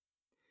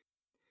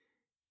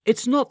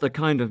It's not the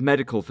kind of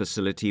medical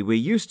facility we're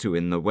used to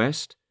in the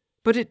West,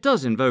 but it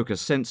does invoke a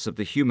sense of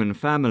the human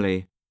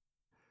family.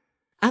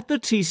 At the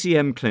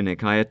TCM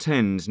clinic I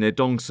attend near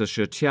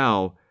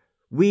Dongsa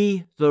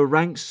we, the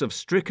ranks of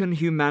stricken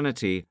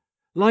humanity,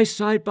 lie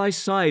side by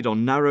side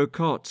on narrow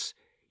cots,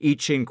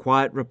 each in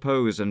quiet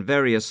repose and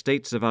various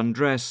states of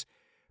undress,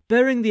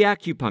 bearing the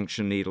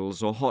acupuncture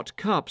needles or hot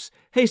cups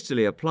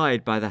hastily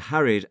applied by the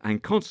harried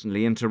and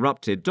constantly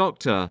interrupted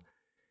doctor.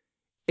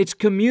 It's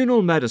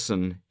communal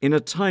medicine in a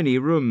tiny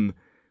room,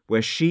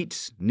 where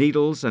sheets,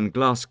 needles and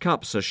glass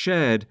cups are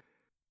shared.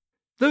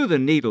 Though the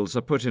needles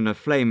are put in a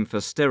flame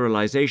for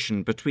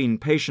sterilization between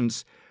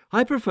patients,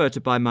 I prefer to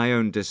buy my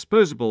own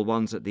disposable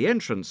ones at the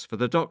entrance for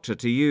the doctor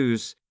to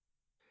use.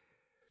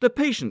 The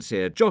patients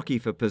here jockey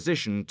for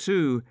position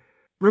too,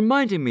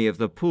 reminding me of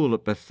the pool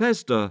at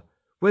Bethesda,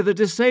 where the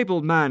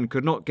disabled man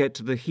could not get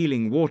to the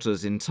healing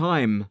waters in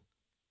time.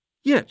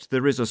 Yet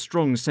there is a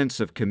strong sense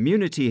of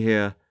community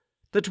here,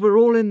 that we're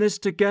all in this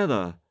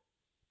together.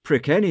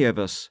 Prick any of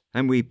us,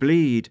 and we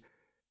bleed.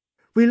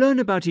 We learn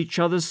about each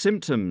other's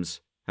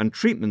symptoms, and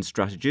treatment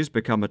strategies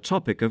become a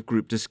topic of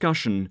group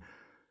discussion.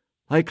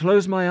 I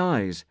close my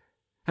eyes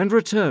and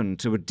return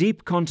to a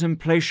deep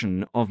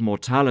contemplation of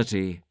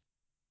mortality.